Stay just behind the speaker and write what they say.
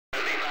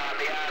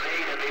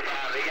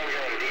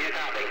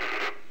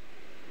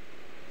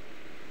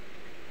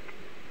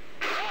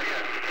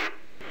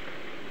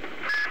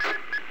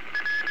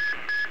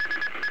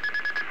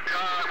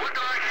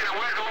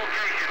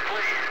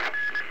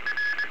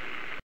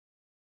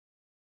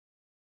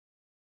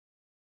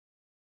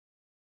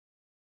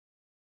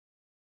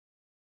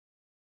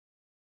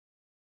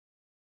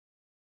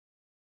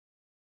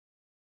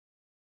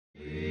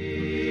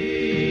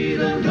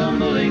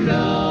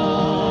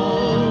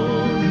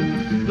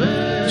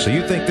So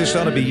you think this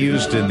ought to be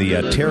used in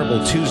the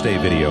Terrible Tuesday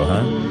video,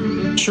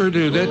 huh? Sure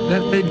do.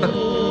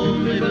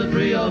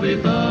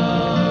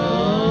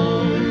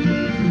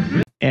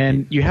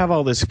 And you have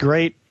all this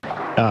great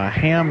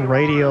ham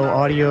radio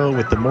audio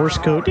with the Morse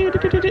code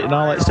and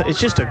all that stuff. It's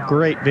just a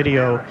great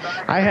video.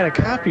 I had a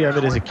copy of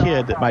it as a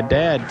kid that my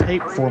dad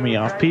taped for me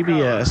off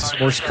PBS,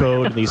 Morse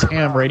code, and these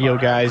ham radio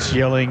guys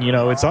yelling, you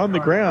know, it's on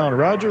the ground,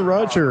 Roger,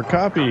 Roger,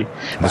 copy.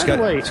 It's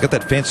got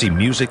that fancy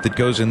music that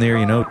goes in there,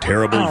 you know,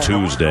 Terrible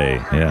Tuesday.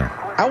 Yeah.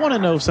 I want to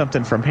know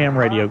something from ham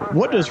radio.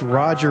 What does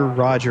Roger,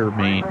 Roger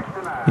mean?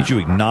 Did you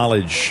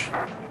acknowledge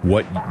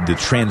what the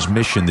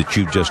transmission that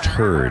you just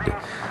heard?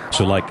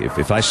 So, like,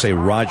 if I say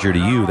Roger to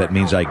you, that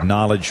means I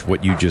acknowledge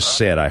what you just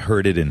said. I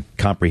heard it and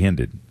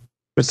comprehended.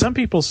 But some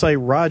people say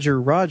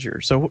Roger,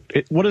 Roger. So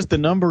what does the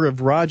number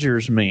of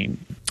Rogers mean?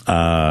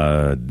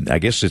 I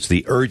guess it's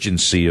the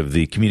urgency of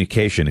the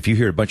communication. If you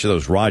hear a bunch of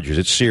those Rogers,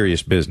 it's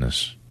serious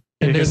business.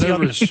 And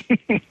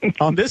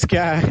on this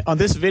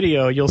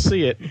video, you'll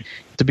see it.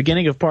 At the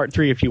beginning of part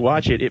 3, if you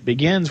watch it, it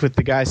begins with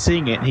the guy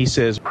singing it, and he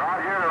says,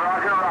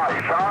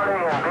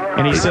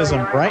 and he says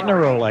them right in a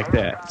row like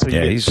that. So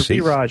you get 3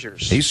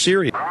 Rogers. He's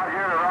serious.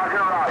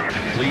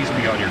 Please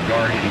be on your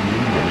guard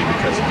immediately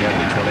because, again,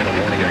 the tornado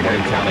warning in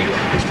Wayne County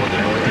is for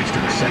the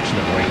northeastern section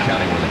of Wayne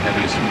County where the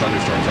heaviest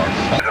thunderstorms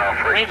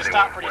are. We need to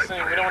stop pretty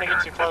soon. We don't want to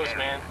get too close,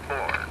 man.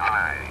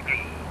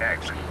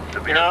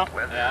 You know?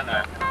 Yeah, I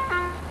know.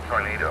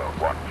 Tornado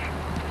watch.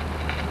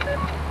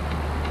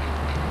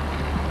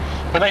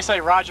 When they say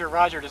Roger,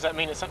 Roger, does that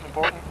mean it's something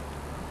important?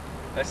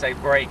 They say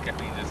break, it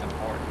means it's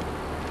important.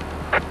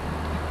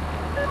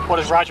 What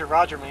does Roger,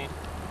 Roger mean?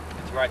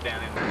 It's right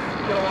down in there.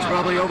 It's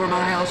probably over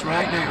my house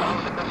right now.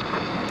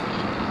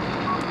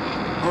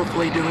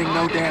 Hopefully doing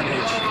no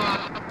damage.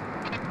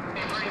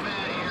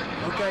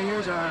 Okay,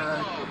 here's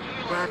our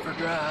Bradford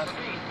Drive.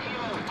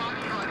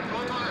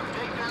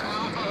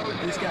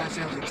 This guy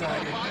sounds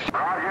excited.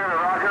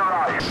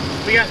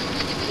 We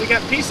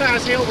got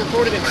Pea-Size Hill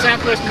reported in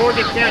southwest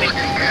Morgan County.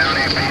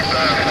 Pea-Size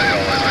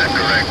Hill, is that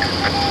correct?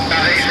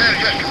 He said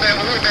just a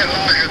little bit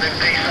larger than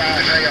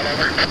Pea-Size Hill,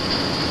 over.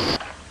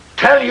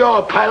 Tell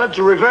your pilot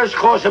to reverse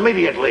course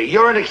immediately.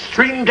 You're in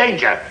extreme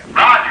danger.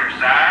 Roger,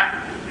 sir.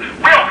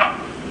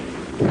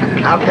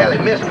 Welcome. I'll tell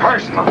him this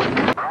personal.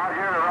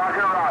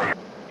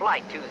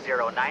 Flight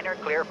 209er,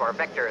 clear for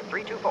vector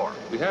 324.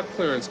 We have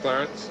clearance,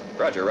 Clarence.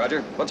 Roger,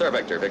 Roger. What's our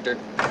vector, Victor?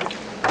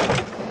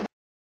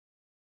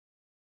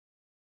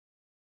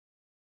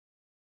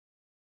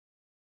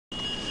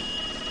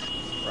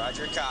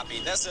 Roger, copy.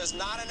 This is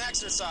not an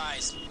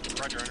exercise.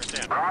 Roger,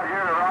 understand.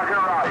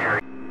 Roger.